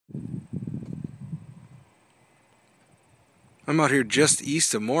I'm out here just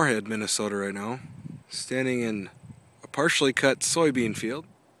east of Moorhead, Minnesota right now, standing in a partially cut soybean field.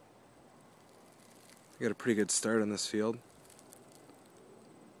 I got a pretty good start on this field.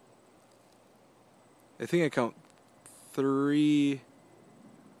 I think I count 3,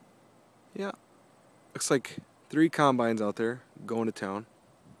 yeah, looks like 3 combines out there going to town.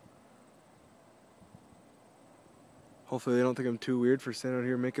 Hopefully they don't think I'm too weird for standing out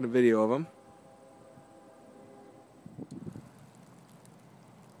here making a video of them.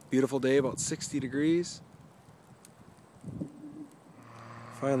 Beautiful day, about 60 degrees.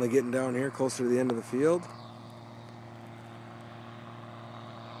 Finally getting down here closer to the end of the field.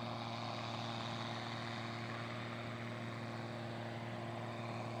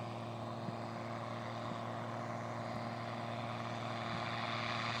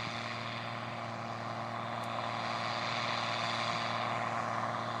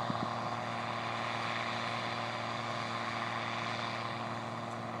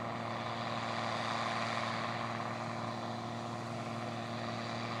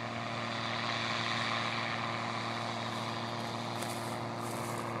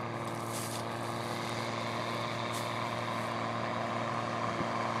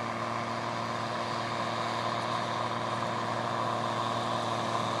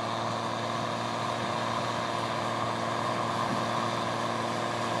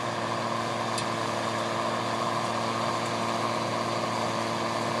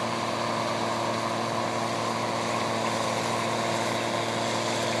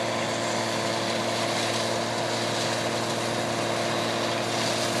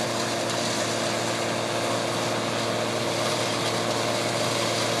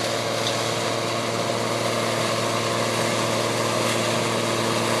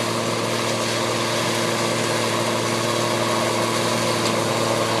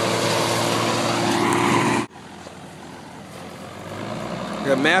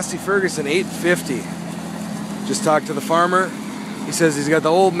 Got Massey Ferguson 850. Just talked to the farmer. He says he's got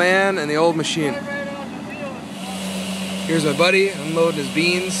the old man and the old machine. Here's my buddy unloading his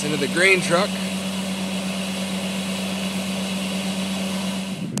beans into the grain truck.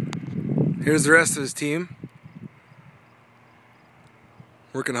 Here's the rest of his team.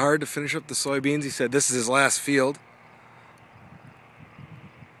 Working hard to finish up the soybeans. He said this is his last field.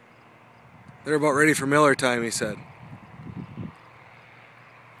 They're about ready for miller time, he said.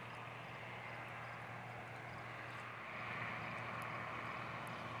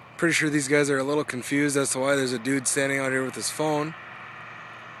 Pretty sure these guys are a little confused as to why there's a dude standing out here with his phone.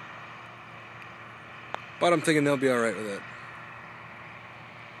 But I'm thinking they'll be alright with it.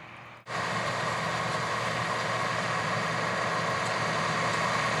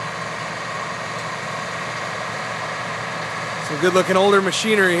 Some good looking older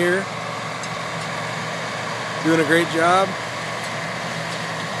machinery here. Doing a great job.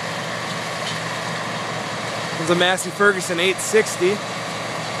 This is a Massey Ferguson 860.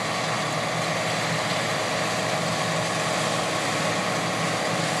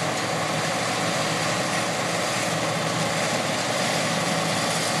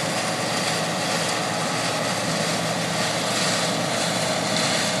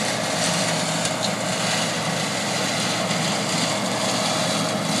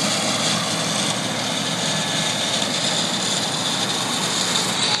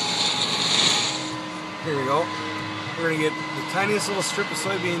 Here we go. We're going to get the tiniest little strip of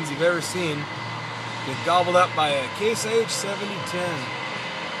soybeans you've ever seen get gobbled up by a Case IH 7010.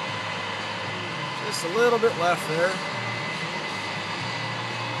 Just a little bit left there.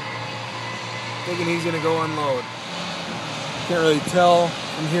 Thinking he's going to go unload. Can't really tell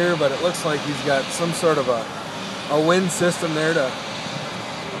from here, but it looks like he's got some sort of a wind system there to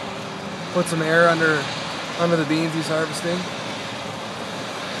put some air under the beans he's harvesting.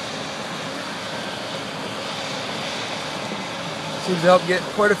 Seems to help get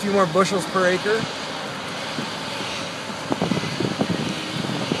quite a few more bushels per acre.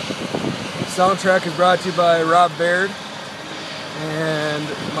 Soundtrack is brought to you by Rob Baird and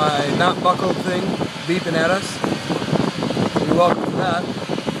my not buckled thing beeping at us. You're welcome for that.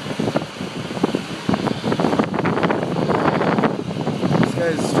 This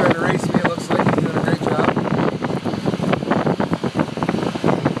guy's trying to race me, it looks like. He's doing a great job.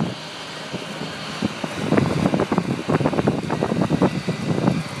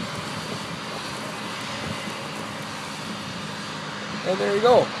 And there you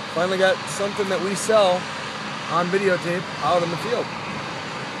go. Finally got something that we sell on videotape out in the field.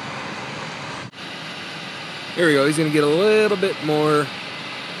 Here we go. He's going to get a little bit more.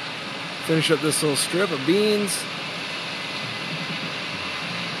 Finish up this little strip of beans.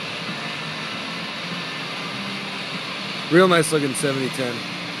 Real nice looking 7010.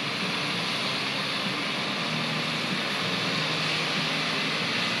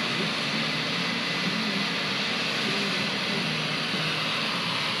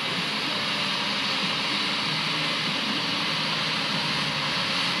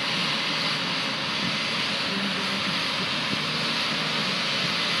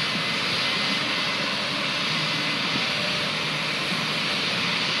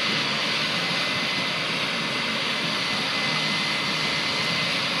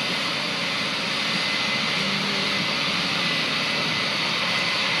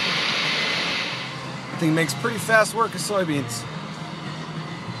 Thing makes pretty fast work of soybeans.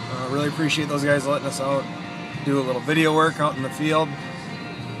 Really appreciate those guys letting us out, do a little video work out in the field,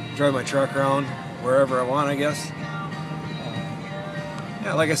 drive my truck around wherever I want, I guess.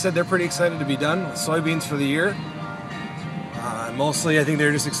 Yeah, like I said, they're pretty excited to be done with soybeans for the year. Mostly, I think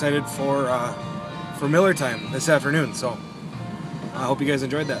they're just excited for miller time this afternoon. So I hope you guys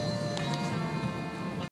enjoyed that.